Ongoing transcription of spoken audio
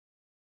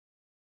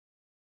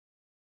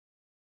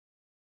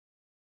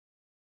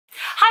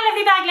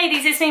Happy bag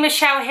ladies, it's me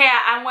Michelle here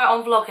and we're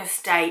on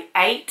Vlogust day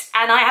 8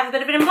 and I have a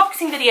bit of an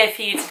unboxing video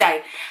for you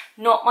today.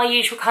 Not my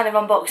usual kind of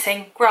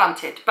unboxing,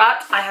 granted,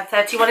 but I have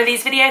 31 of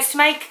these videos to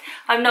make.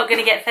 I'm not going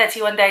to get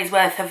 31 days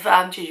worth of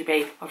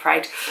jujube, I'm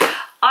afraid.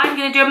 I'm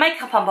going to do a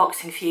makeup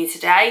unboxing for you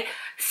today.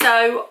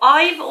 So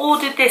I've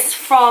ordered this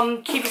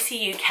from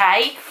QVC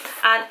UK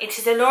and it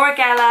is a Laura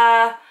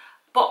Geller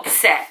box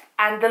set.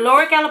 And the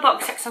Laura Geller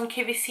box sets on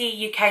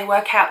QVC UK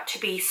work out to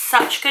be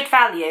such good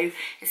value.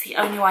 It's the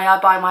only way I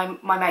buy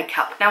my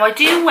makeup. Now I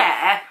do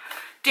wear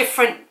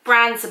different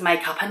brands of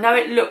makeup. I know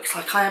it looks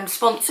like I am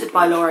sponsored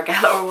by Laura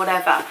Geller or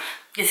whatever.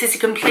 This is a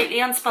completely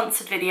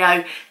unsponsored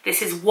video.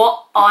 This is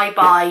what I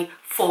buy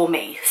for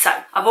me. So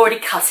I've already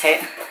cut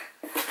it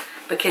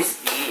because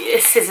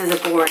scissors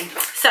are boring.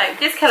 So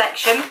this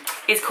collection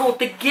is called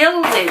the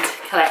Gilded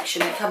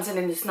collection. It comes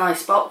in this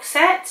nice box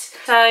set.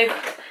 So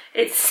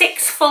it's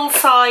 6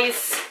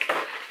 full-size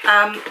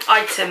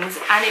items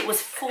and it was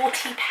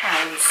 £40,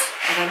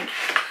 I think.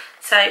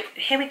 So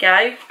here we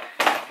go.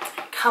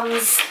 It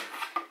comes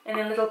in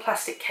a little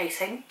plastic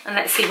casing and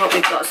let's see what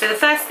we've got. So the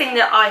first thing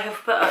that I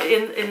have put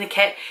in the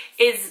kit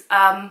is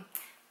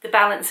the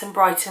Balance and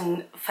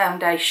Brighten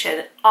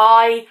foundation.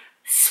 I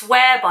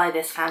swear by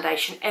this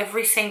foundation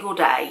every single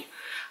day.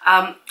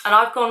 And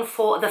I've gone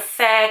for the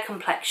fair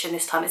complexion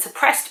this time. It's a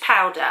pressed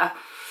powder.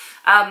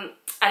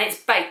 And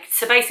it's baked.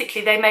 So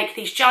basically they make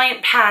these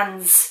giant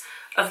pans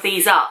of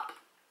these up.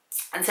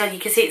 And so you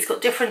can see it's got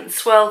different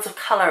swirls of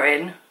colour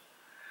in.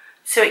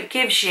 So it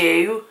gives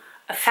you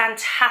a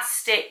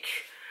fantastic,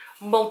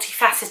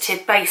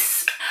 multifaceted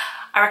base.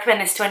 I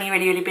recommend this to any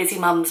really, really busy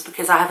mums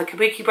because I have a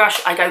kabuki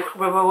brush, I go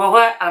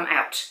and I'm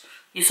out.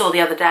 You saw the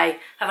other day.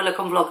 Have a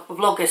look on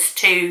Vlogust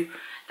 2.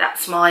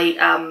 That's my,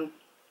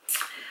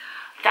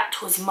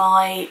 that was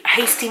my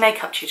hasty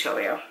makeup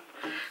tutorial.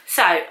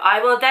 So I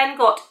will then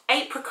got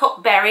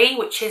Apricot Berry,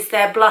 which is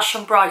their Blush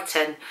and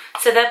Brighten.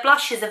 So their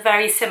blushes are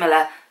very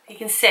similar. You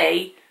can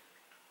see,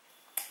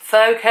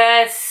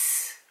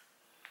 focus,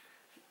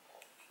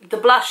 the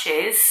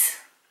blushes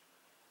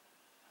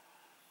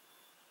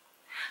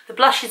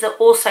are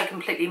also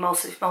completely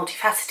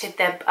multifaceted.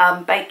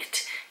 They're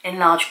baked in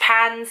large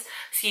pans.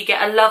 So you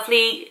get a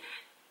lovely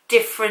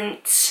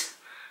different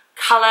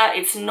colour.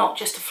 It's not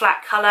just a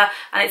flat colour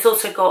and it's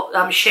also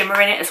got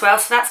shimmer in it as well.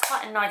 So that's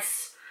quite a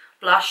nice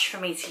blush for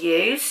me to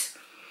use.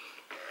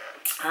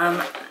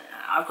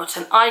 I've got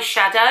an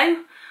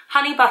eyeshadow,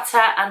 Honey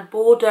Butter and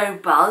Bordeaux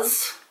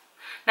Buzz.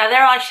 Now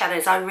their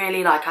eyeshadows I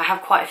really like. I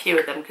have quite a few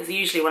of them because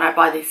usually when I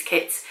buy these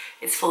kits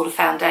it's for the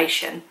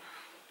foundation.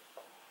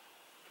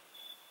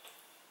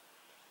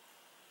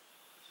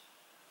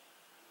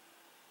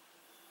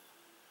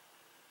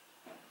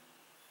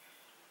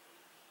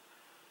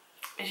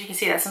 As you can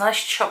see, that's a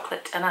nice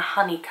chocolate and a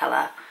honey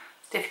colour.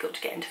 It's difficult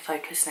to get into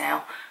focus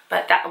now,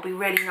 but that will be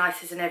really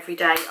nice as an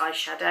everyday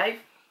eyeshadow.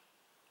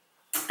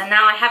 And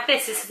now I have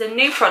this. This is a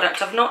new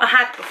product I've not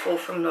had before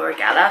from Laura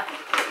Geller.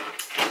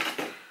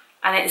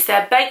 And it's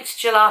their Baked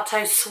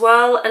Gelato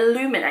Swirl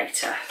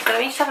Illuminator. So let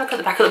me just have a look at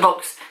the back of the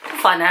box to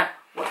find out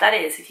what that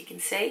is, if you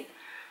can see.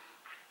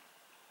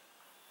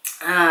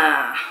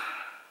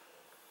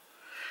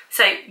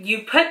 So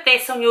you put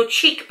this on your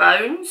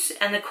cheekbones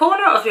and the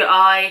corner of your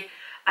eye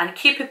and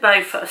Cupid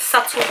bow for a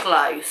subtle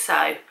glow.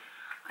 So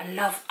I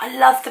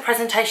love the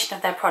presentation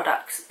of their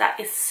products. That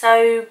is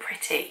so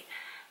pretty.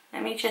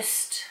 Let me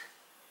just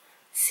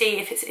see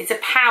if it's a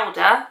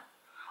powder.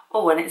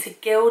 Oh, and it's a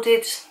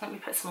gilded, let me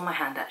put some on my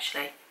hand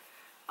actually.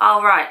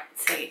 Oh right,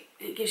 so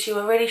it gives you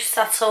a really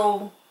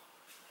subtle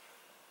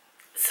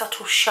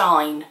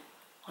shine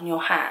on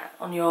your hand,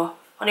 on your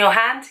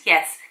hand,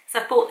 yes. So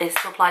I've bought this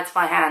to apply to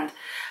my hand.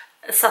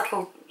 A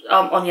subtle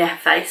on your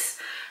face.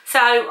 So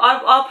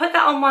I'll put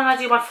that on when I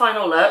do my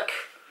final look.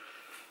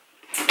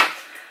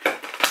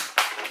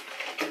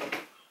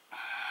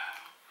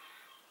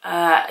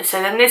 So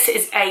then this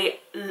is a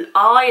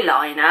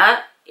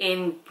eyeliner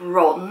in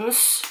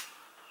bronze.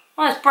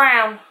 Oh, it's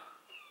brown.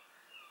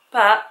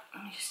 But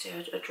let me just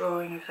do a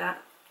drawing of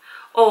that.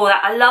 Oh,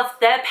 I love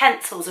their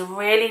pencils are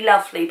really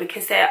lovely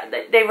because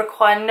they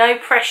require no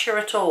pressure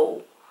at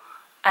all.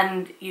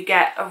 And you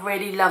get a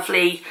really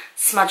lovely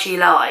smudgy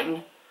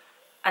line.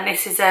 And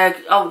this is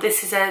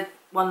a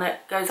one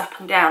that goes up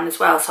and down as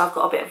well. So I've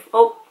got a bit of,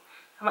 oh,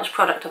 how much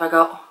product have I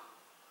got?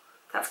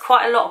 That's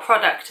quite a lot of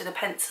product in a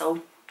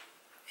pencil,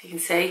 if you can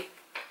see.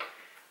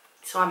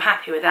 So I'm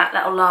happy with that.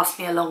 That'll last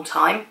me a long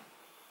time.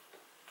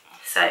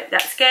 So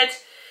that's good.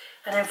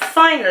 And then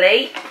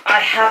finally, I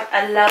have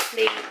a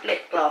lovely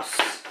lip gloss.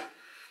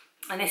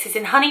 And this is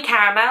in Honey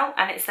Caramel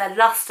and it's their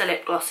Luster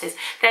lip glosses.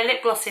 Their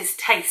lip glosses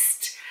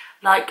taste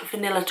like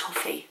vanilla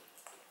toffee.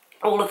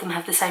 All of them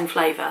have the same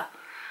flavour.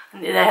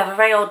 And they have a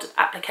very odd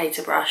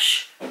applicator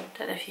brush.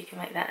 Don't know if you can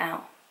make that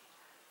out.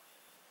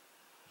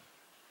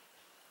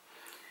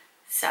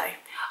 So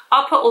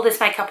I'll put all this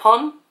makeup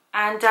on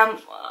and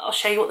I'll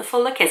show you what the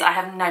full look is. I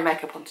have no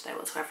makeup on today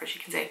whatsoever, as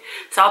you can see.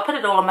 So I'll put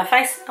it all on my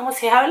face and we'll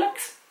see how it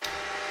looks.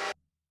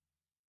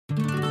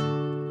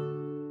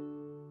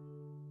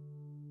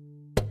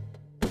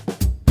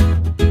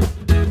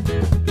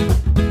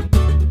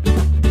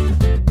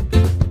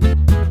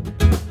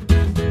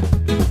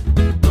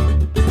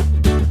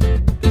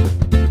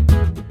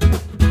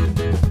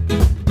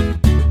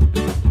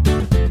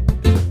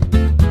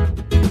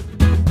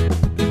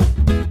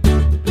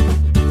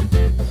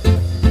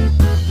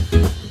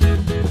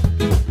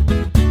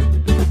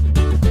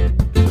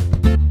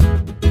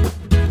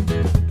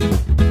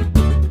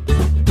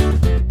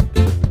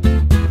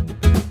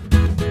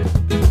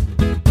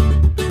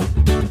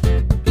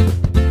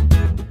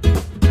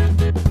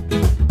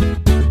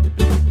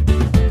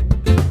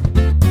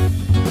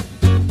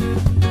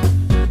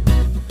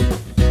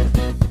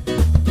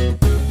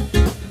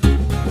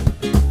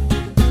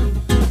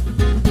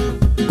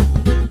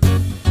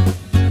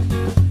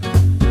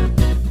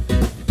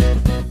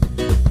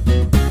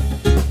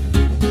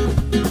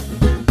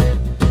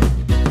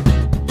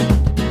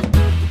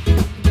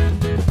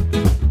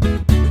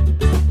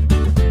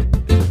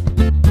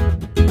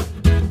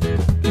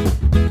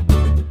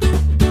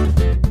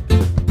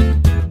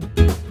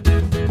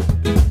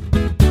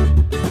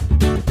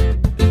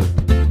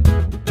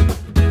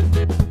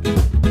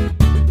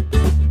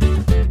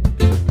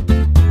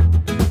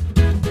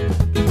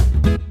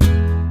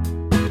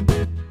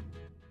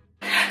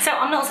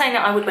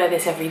 saying that I would wear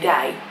this every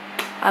day.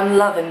 I'm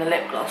loving the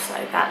lip gloss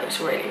though, that looks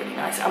really, really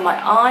nice. And my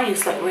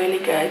eyes look really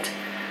good.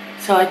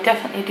 So I'd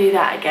definitely do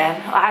that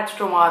again. I had to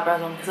draw my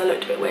eyebrows on because I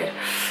looked a bit weird.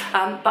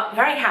 But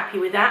very happy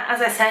with that.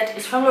 As I said,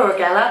 it's from Laura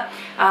Geller.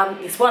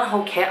 It's one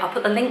whole kit. I'll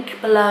put the link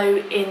below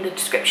in the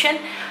description.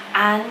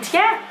 And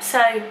yeah,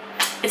 so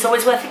it's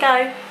always worth a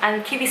go.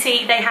 And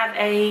QVC, they have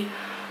a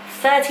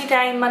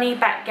 30-day money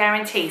back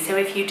guarantee. So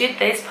if you did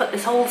this, put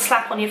this whole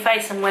slap on your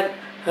face and went,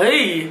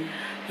 hey,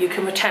 you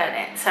can return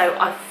it. So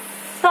I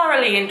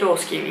thoroughly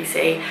endorse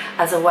QVC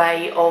as a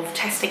way of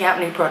testing out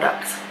new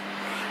products.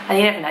 And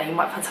you never know, you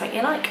might find something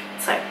you like.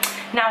 So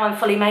now I'm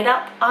fully made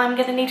up, I'm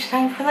going to need to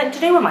find something to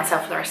do with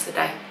myself for the rest of the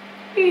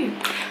day.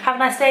 Have a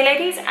nice day,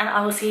 ladies, and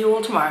I will see you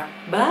all tomorrow.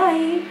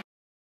 Bye.